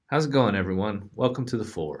How's it going, everyone? Welcome to The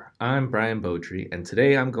Four. I'm Brian Beaudry, and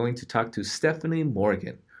today I'm going to talk to Stephanie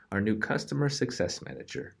Morgan, our new Customer Success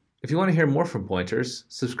Manager. If you want to hear more from Pointers,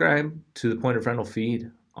 subscribe to the Point of Rental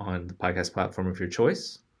feed on the podcast platform of your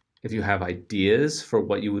choice. If you have ideas for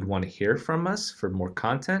what you would want to hear from us for more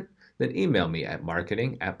content, then email me at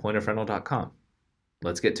marketing@pointofrental.com.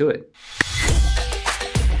 Let's get to it.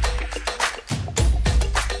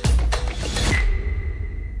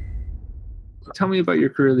 Tell me about your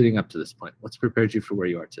career leading up to this point. What's prepared you for where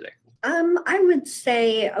you are today? I would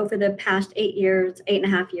say over the past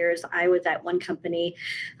 8.5 years, I was at one company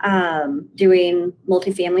doing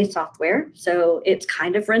multifamily software. So it's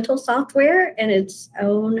kind of rental software in its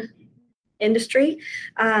own industry.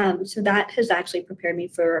 So that has actually prepared me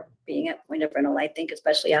for being at Point of Rental, I think,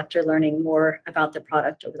 especially after learning more about the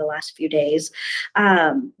product over the last few days.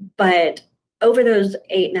 But over those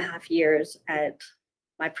 8.5 years at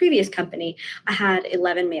my previous company, I had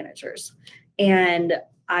 11 managers, and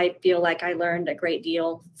I feel like I learned a great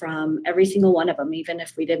deal from every single one of them, even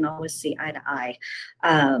if we didn't always see eye to eye.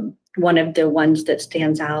 One of the ones that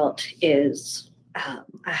stands out is I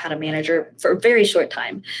had a manager for a very short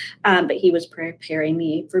time, but he was preparing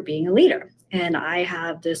me for being a leader. And I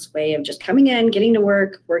have this way of just coming in, getting to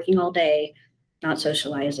work, working all day, not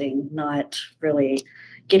socializing, not really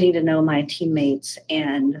getting to know my teammates.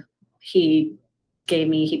 And he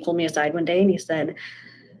pulled me aside one day and he said,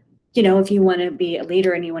 if you want to be a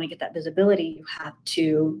leader and you want to get that visibility, you have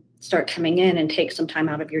to start coming in and take some time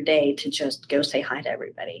out of your day to just go say hi to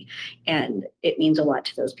everybody. And it means a lot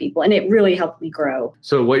to those people. And it really helped me grow.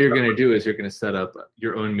 So what you're going to do is you're going to set up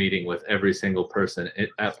your own meeting with every single person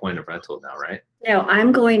at Point of Rental now, right? No,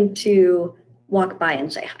 I'm going to walk by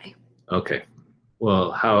and say hi. Okay.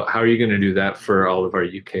 Well, how are you going to do that for all of our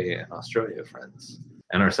UK and Australia friends?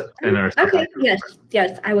 And our okay,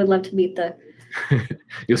 yes, I would love to meet the.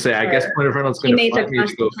 You'll say, I guess Point of Rental is going to fly me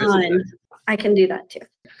to go visit. I can do that too.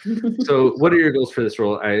 So, what are your goals for this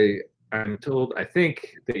role? I'm told, I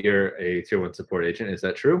think that you're a Tier 1 support agent. Is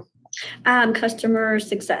that true? Customer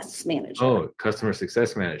Success Manager. Oh, Customer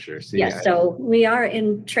Success Manager. See, yes, so we are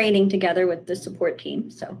in training together with the support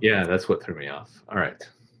team. So. Yeah, that's what threw me off. All right.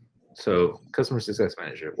 So, Customer Success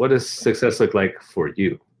Manager. What does success look like for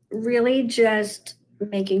you? Really just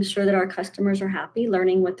making sure that our customers are happy,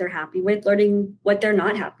 learning what they're happy with, learning what they're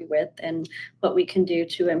not happy with, and what we can do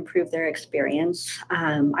to improve their experience.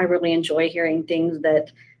 I really enjoy hearing things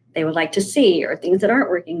that they would like to see or things that aren't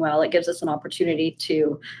working well. It gives us an opportunity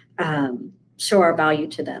to show our value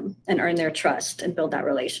to them and earn their trust and build that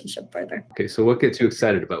relationship further. Okay, so what gets you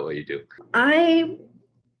excited about what you do? I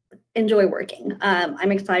enjoy working.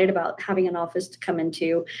 I'm excited about having an office to come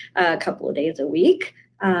into a couple of days a week.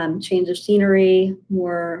 Change of scenery,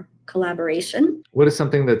 more collaboration. What is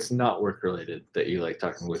something that's not work related that you like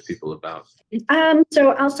talking with people about?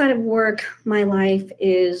 So outside of work, my life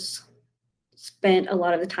is spent a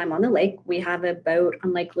lot of the time on the lake. We have a boat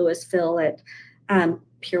on Lake Louisville at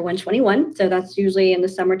Pier 121. So that's usually in the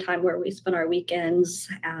summertime where we spend our weekends.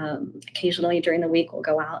 Occasionally during the week, we'll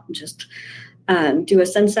go out and just do a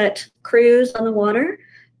sunset cruise on the water.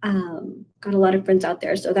 Got a lot of friends out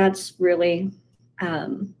there. So that's really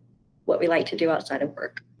what we like to do outside of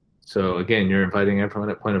work. So again, you're inviting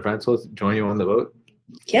everyone at Point of Rental to join you on the boat?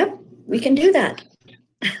 Yep, we can do that.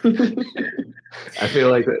 I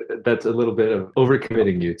feel like that's a little bit of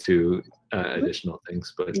overcommitting you to additional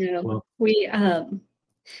things, but well, we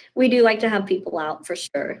do like to have people out for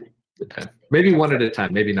sure. Okay. Maybe one at a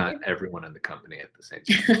time, maybe not everyone in the company at the same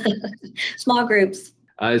time. Small groups.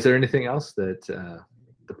 Is there anything else that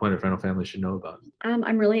the Point of Rental family should know about?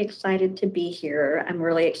 I'm really excited to be here. I'm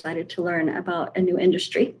really excited to learn about a new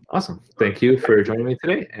industry. Awesome. Thank you for joining me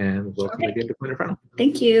today, and welcome again to Point of Rental.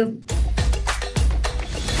 Thank you.